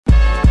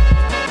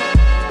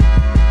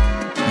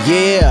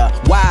Yeah,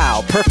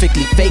 wow,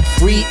 perfectly fake,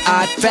 free,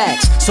 odd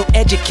facts. So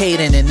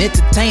educating and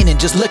entertaining,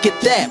 just look at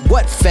that.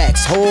 What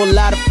facts? Whole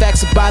lot of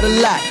facts about a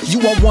lot. You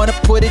won't wanna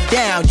put it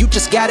down, you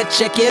just gotta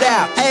check it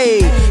out. Hey,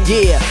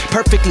 yeah,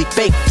 perfectly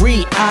fake,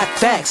 free, odd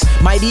facts.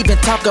 Might even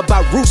talk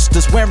about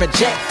roosters wearing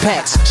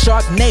jetpacks.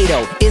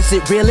 Sharknado, is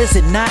it real, is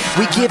it not?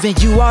 We giving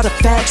you all the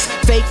facts,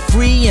 fake,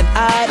 free, and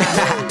odd.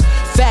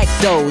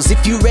 Factos,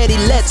 if you ready,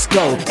 let's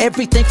go.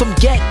 Everything from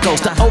geckos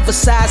to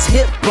oversized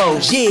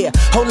hippos. Yeah,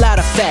 whole lot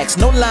of facts,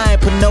 no lying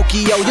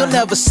Pinocchio. You'll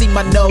never see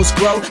my nose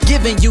grow,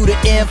 giving you the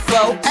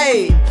info.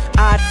 Hey,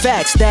 odd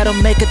facts that'll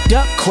make a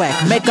duck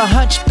quack, make a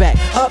hunchback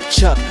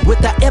upchuck with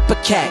the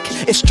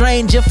ipecac. If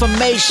strange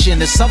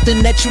information is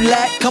something that you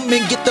lack, come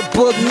and get the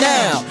book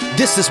now.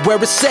 This is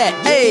where it's at.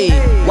 Hey,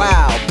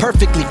 wow,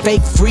 perfectly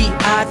fake, free,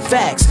 odd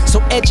facts. So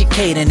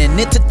educating and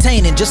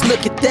entertaining, just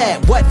look at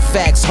that. What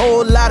facts?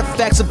 Whole lot of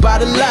facts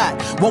about a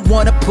lot. Won't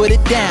wanna put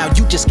it down,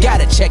 you just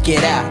gotta check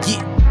it out.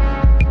 Yeah.